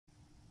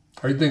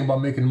Are you thinking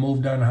about making a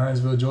move down to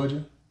Hinesville,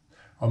 Georgia?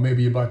 Or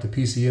maybe you're about to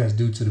PCS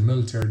due to the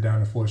military down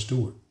in Fort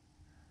Stewart.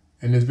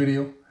 In this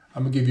video,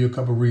 I'm going to give you a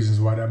couple reasons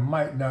why that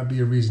might not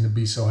be a reason to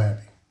be so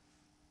happy.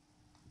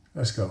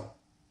 Let's go.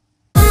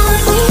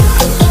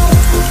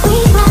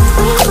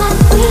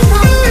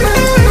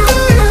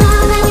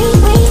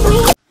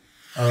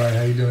 Alright,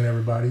 how you doing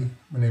everybody?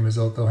 My name is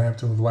Otho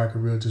Hampton with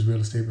Weicker Realtors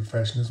Real Estate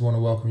Professionals. I want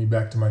to welcome you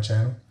back to my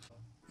channel.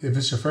 If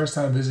it's your first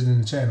time visiting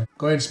the channel,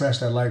 go ahead and smash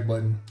that like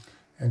button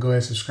and go ahead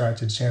and subscribe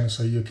to the channel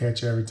so you'll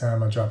catch it every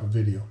time I drop a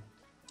video.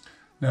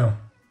 Now,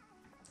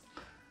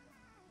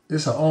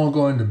 it's an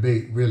ongoing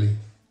debate really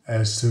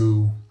as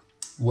to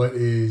what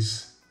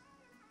is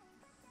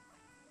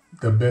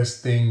the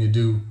best thing to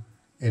do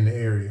in the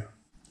area.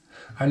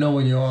 I know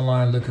when you're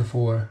online looking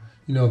for,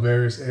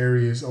 various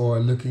areas or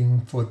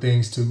looking for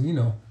things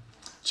to,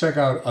 check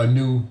out a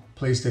new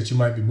place that you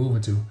might be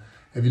moving to.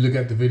 If you look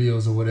at the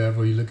videos or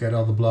whatever, you look at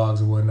all the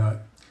blogs or whatnot,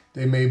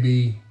 they may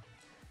be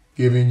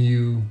giving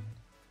you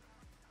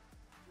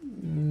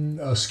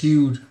a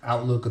skewed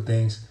outlook of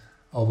things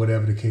or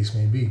whatever the case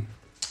may be.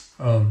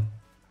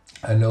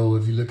 I know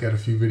if you look at a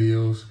few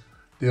videos,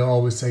 they'll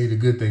always tell you the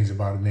good things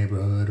about a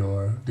neighborhood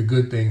or the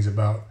good things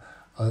about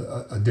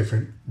a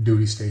different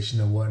duty station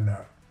or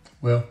whatnot.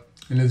 Well,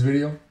 in this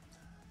video,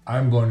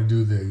 I'm going to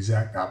do the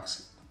exact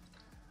opposite.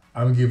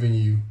 I'm giving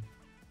you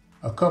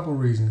a couple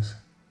reasons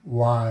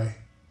why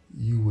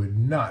you would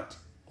not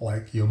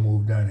like your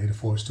move down here to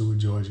Fort Stewart,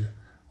 Georgia,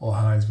 or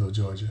Hinesville,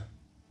 Georgia,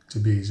 to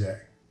be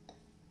exact.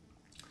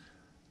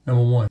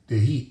 Number one, the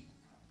heat.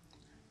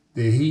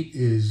 The heat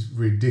is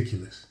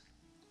ridiculous.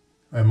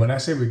 And when I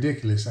say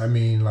ridiculous, I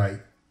mean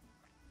like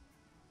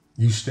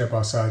you step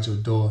outside your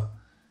door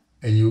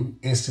and you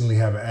instantly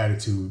have an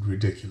attitude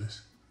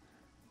ridiculous.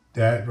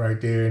 That right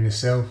there in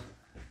itself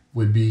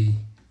would be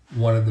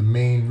one of the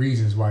main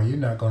reasons why you're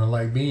not going to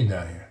like being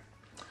down here.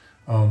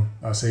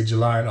 I'll say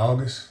July and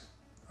August.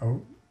 I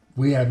don't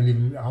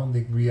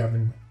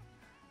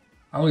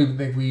even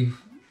think we've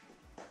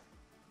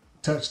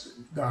touched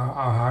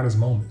our hottest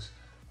moments.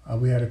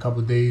 We had a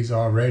couple of days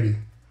already.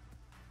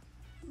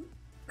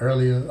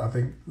 Earlier, I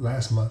think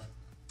last month,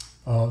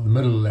 the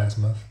middle of last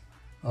month,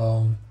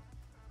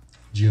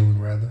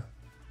 June rather.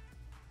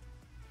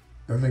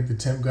 I think the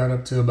temp got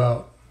up to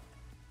about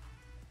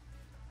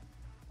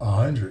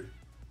 100,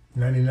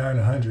 99,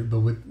 100.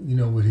 But with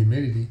with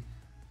humidity,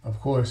 of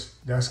course,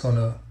 that's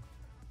gonna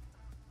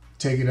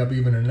take it up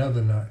even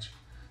another notch.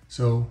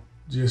 So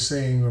just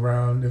saying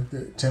around if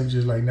the temperature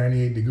is like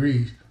 98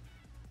 degrees,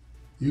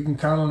 you can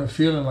count on it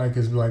feeling like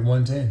it's like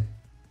 110,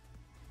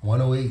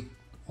 108,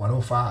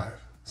 105,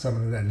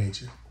 something of that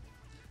nature.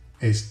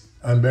 It's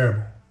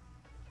unbearable.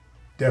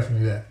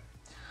 Definitely that.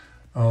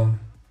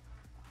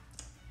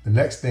 The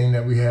next thing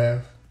that we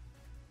have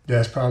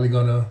that's probably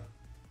gonna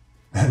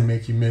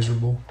make you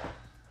miserable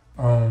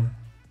are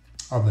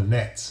the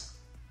gnats.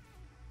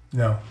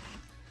 Now,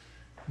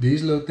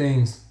 these little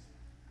things,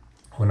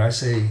 when I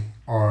say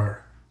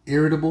are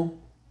irritable,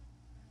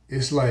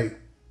 it's like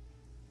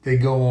they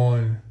go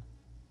on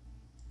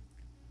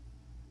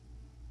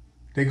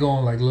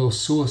like little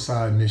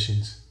suicide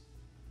missions.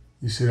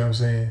 You see what I'm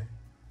saying?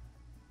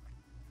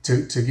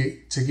 To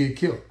get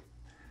killed.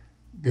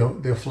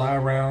 They'll fly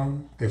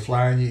around, they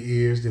fly in your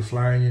ears, they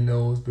fly in your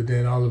nose, but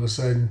then all of a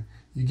sudden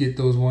you get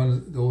those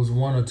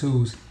one or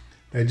twos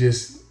that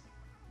just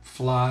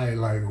fly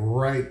like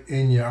right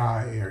in your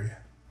eye area.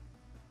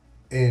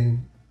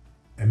 And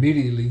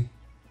immediately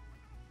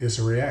it's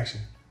a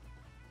reaction.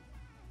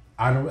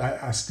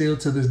 I still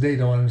to this day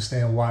don't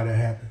understand why that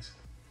happens.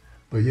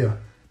 But yeah,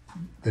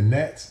 the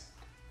gnats,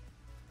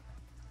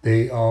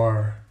 they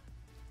are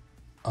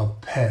a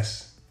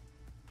pest.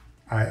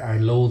 I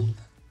loathe,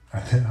 I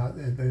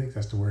think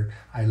that's the word.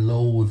 I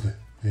loathe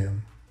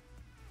them.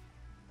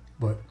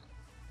 But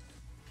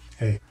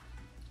hey,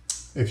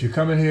 if you're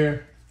coming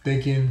here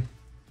thinking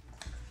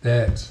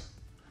that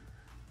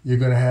you're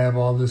gonna have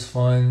all this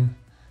fun,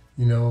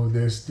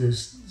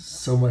 there's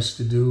so much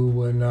to do,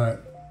 whatnot,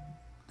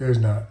 there's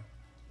not.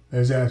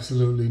 There's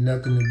absolutely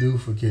nothing to do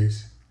for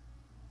kids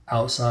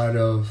outside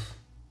of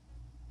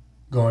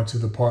going to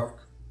the park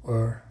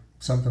or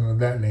something of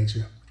that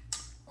nature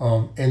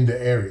in the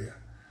area.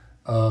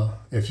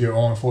 If you're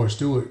on Fort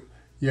Stewart,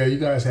 yeah, you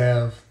guys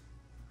have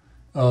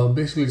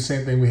basically the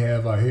same thing we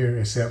have out here,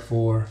 except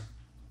for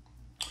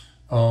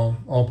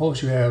on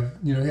Post you have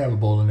you have a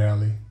bowling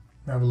alley,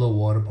 you have a little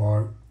water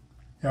park,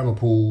 you have a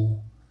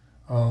pool,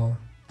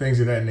 things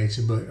of that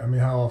nature. But I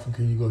mean, how often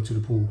can you go to the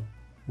pool?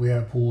 We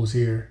have pools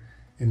here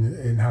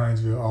in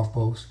Hinesville off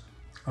Post,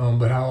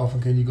 but how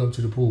often can you go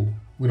to the pool?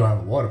 We don't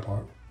have a water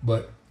park,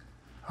 but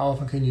how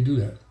often can you do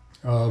that?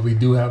 We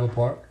do have a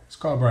park. It's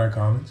called Bryan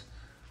Commons.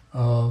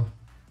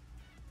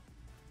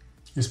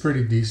 It's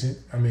pretty decent.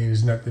 I mean,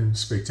 it's nothing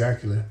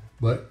spectacular,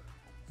 but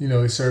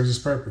it serves its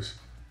purpose.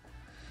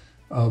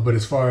 But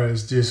as far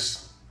as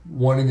just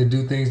wanting to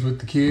do things with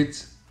the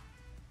kids,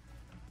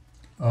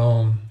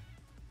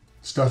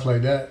 stuff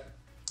like that,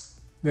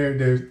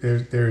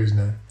 there is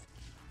none.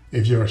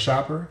 If you're a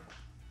shopper,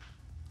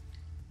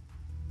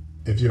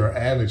 if you're an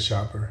avid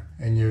shopper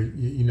and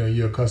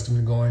you're accustomed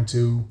to going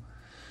to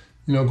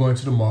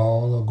the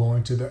mall or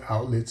going to the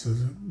outlets or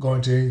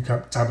going to any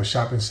type of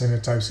shopping center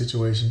type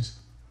situations,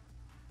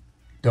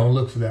 don't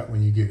look for that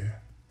when you get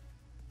there.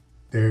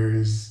 There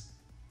is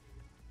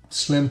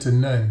slim to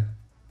none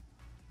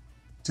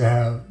to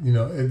have,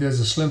 there's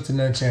a slim to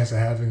none chance of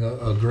having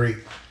a great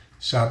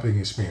shopping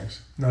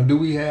experience. Now, do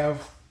we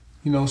have,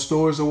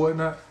 stores or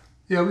whatnot?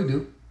 Yeah, we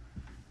do.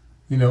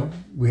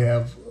 We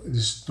have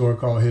this store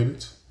called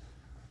Hibbett's.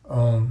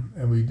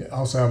 And we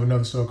also have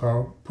another store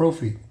called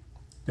Profi.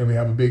 Then we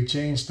have a big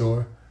chain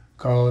store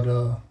called,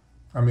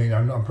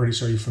 I'm pretty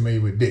sure you're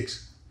familiar with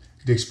Dick's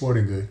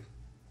Sporting Good.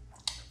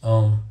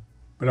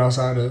 But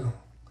outside of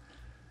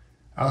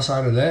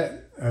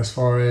that, as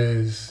far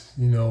as,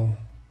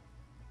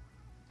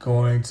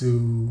 going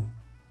to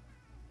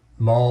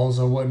malls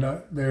or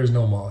whatnot, there's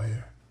no mall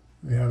here.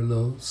 We have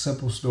little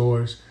simple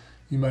stores.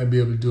 You might be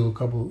able to do a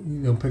couple,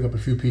 pick up a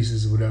few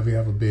pieces or whatever. You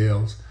have a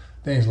Bell's,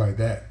 things like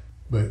that.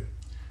 But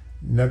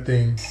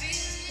nothing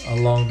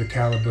along the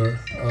caliber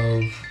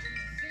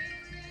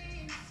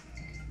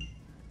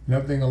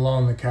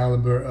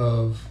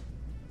of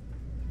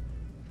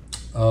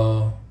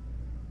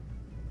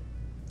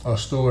a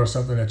store or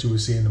something that you would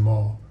see in the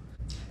mall.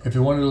 If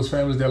you're one of those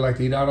families that like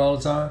to eat out all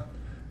the time,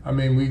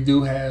 we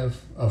do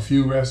have a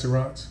few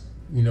restaurants.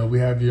 We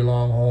have your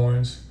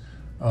Longhorns,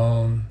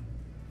 the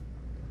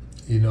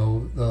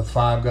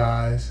Five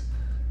Guys,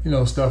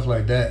 stuff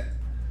like that.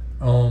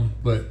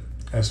 But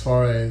as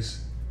far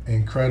as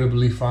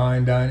incredibly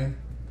fine dining,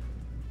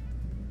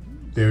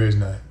 there is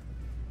none.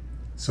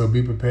 So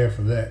be prepared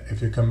for that.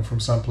 If you're coming from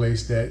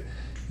someplace that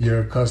you're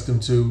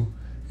accustomed to,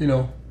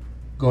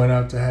 going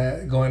out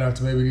to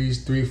maybe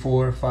these 3,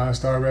 4,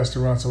 5-star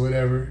restaurants or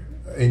whatever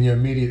in your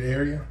immediate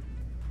area,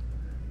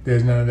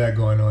 there's none of that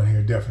going on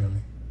here,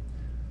 definitely.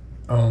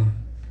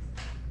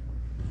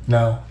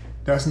 Now,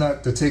 that's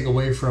not to take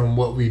away from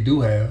what we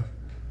do have.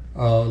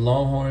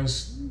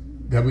 Longhorns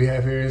that we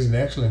have here is an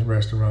excellent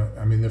restaurant.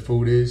 The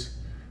food is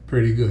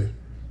pretty good.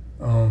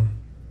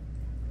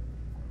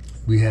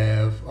 We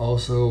have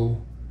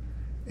also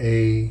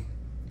a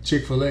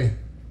Chick-fil-A.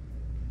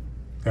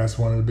 That's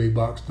one of the big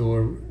box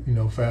store,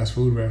 fast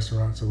food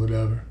restaurants or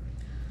whatever.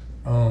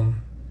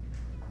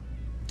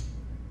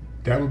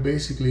 That would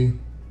basically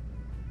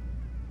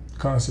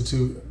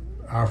constitute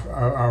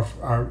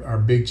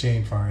our big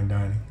chain fine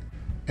dining.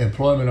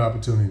 Employment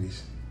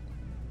opportunities.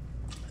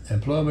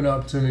 Employment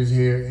opportunities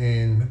here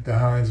in the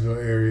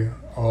Hinesville area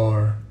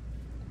are,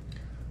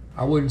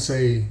 I wouldn't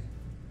say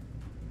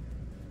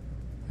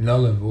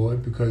null and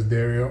void, because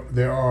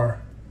there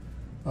are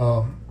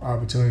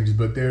opportunities,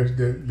 but they're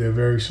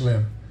very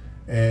slim,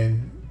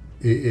 and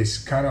it's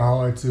kind of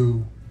hard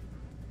to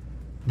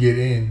get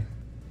in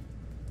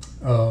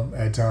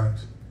at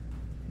times,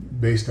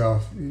 based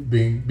off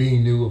being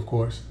new, of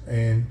course,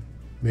 and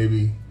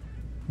maybe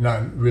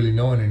not really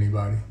knowing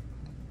anybody.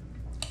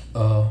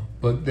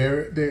 But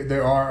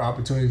there are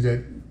opportunities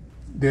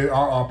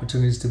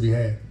to be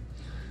had.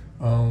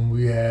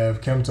 We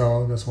have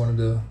Chemtall, that's one of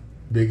the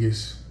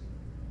biggest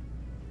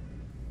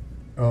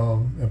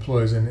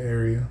employers in the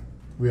area.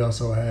 We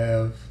also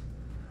have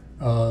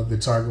the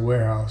Target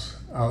warehouse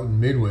out in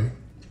Midway.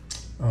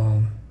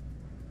 We'll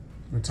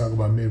talk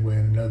about Midway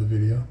in another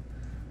video.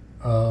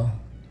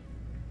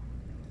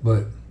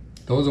 But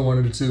those are one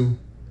of the two,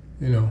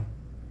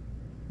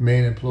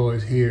 main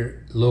employers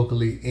here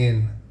locally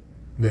in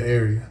the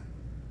area.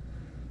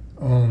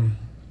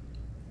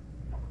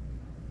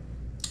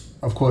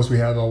 Of course, we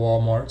have our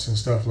Walmarts and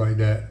stuff like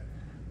that,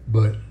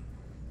 but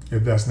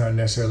if that's not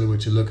necessarily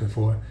what you're looking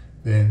for,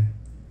 then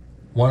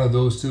one of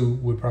those two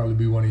would probably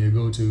be one of your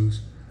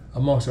go-tos,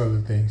 amongst other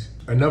things.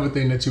 Another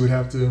thing that you would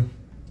have to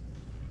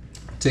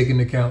take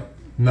into account,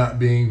 not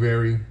being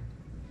very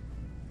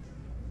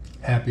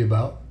happy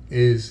about,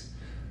 is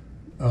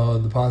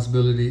the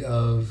possibility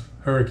of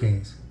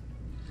hurricanes.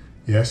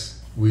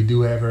 Yes, we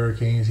do have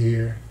hurricanes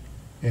here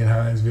in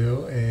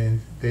Hinesville,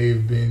 and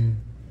they've been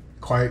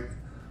quite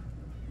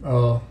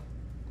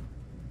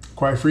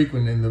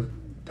frequent in the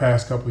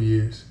past couple of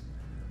years.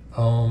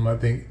 I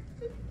think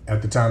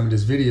at the time of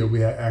this video,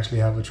 we actually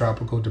have a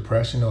tropical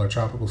depression or a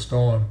tropical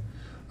storm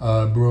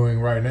brewing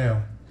right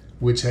now,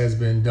 which has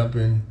been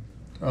dumping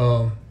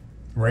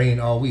rain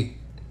all week,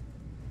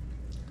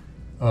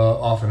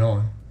 off and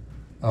on,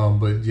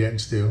 but yet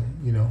and still,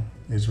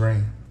 it's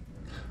rain.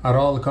 Out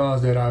of all the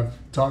cons that I've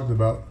talked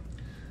about,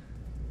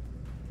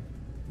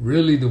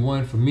 really the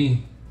one for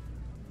me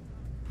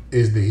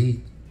is the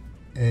heat.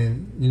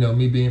 And,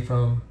 me being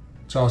from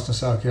Charleston,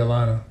 South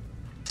Carolina,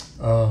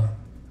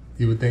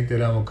 you would think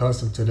that I'm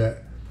accustomed to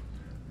that.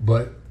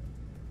 But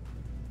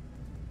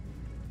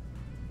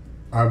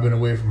I've been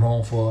away from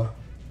home for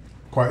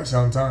quite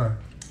some time.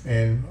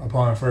 And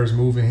upon first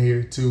moving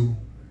here to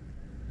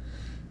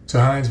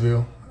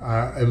Hinesville,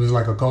 it was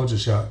like a culture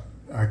shock.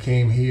 I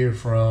came here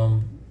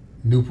from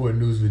Newport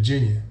News,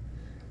 Virginia,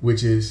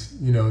 which is,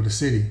 the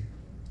city.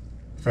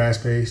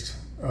 Fast-paced,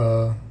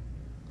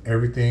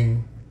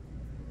 everything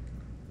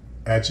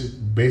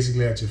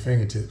basically at your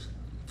fingertips.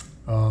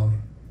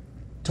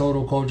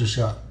 Total culture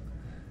shock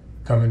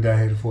coming down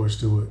here to Fort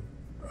Stewart.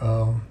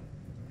 The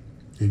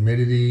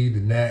humidity, the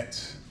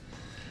gnats,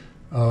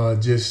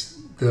 just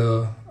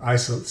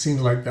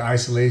seems like the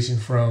isolation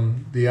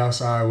from the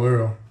outside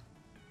world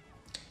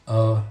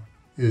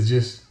is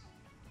just,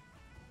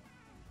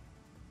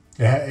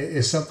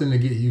 it's something to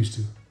get used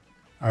to.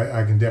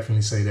 I can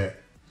definitely say that.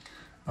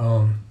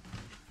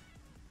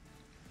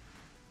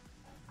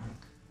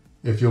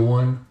 If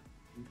you're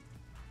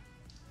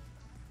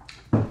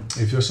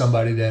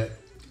somebody that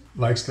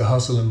likes the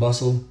hustle and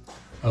bustle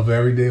of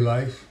everyday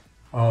life,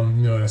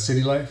 the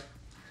city life,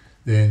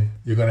 then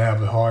you're gonna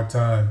have a hard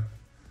time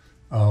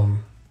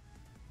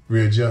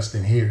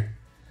readjusting here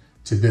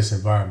to this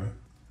environment.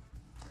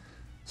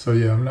 So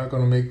yeah, I'm not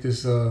gonna make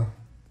this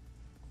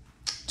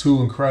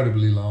too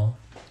incredibly long,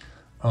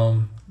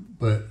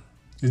 but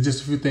there's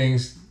just a few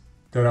things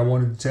that I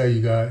wanted to tell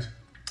you guys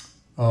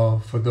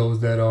for those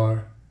that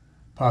are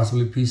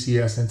possibly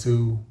PCS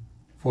into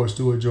Fort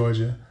Stewart,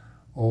 Georgia,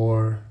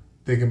 or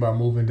thinking about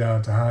moving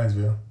down to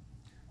Hinesville,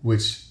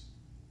 which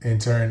in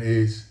turn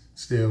is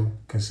still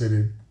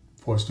considered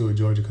Fort Stewart,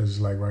 Georgia, because it's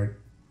like right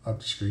up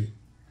the street.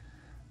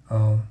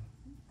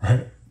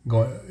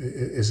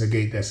 It's a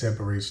gate that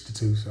separates the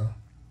two, so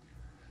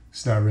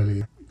it's not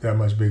really that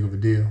much big of a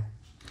deal.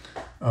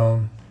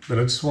 But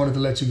I just wanted to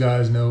let you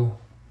guys know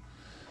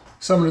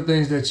some of the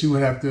things that you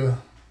would have to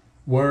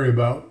worry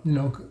about,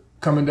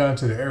 coming down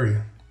to the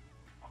area.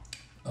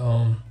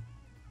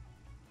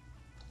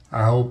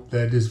 I hope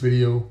that this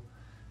video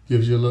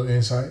gives you a little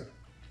insight.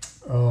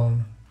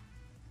 Want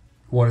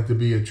it to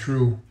be a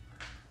true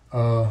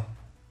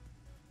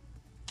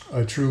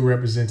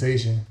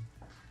representation,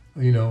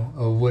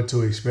 of what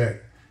to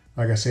expect.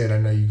 Like I said, I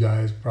know you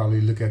guys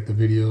probably look at the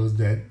videos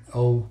that,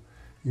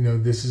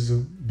 this is a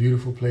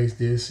beautiful place,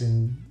 this,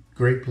 and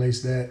great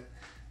place, that,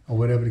 or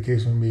whatever the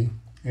case may be.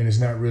 And it's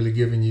not really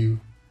giving you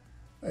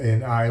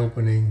an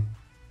eye-opening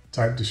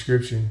type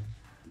description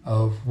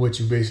of what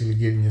you're basically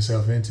getting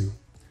yourself into.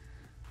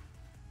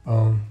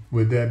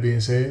 With that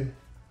being said,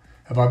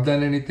 if I've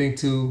done anything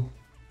to,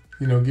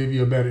 give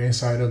you a better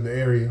insight of the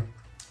area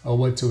or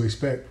what to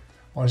expect,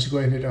 why don't you go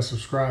ahead and hit that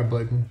subscribe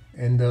button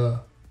and go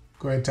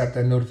ahead and tap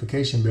that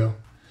notification bell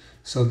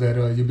so that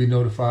you'll be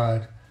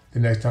notified the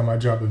next time I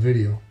drop a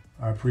video.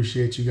 I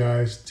appreciate you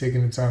guys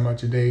taking the time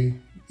out your day,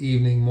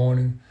 evening,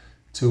 morning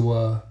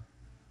to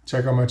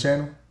check out my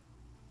channel.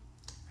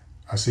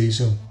 I'll see you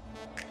soon.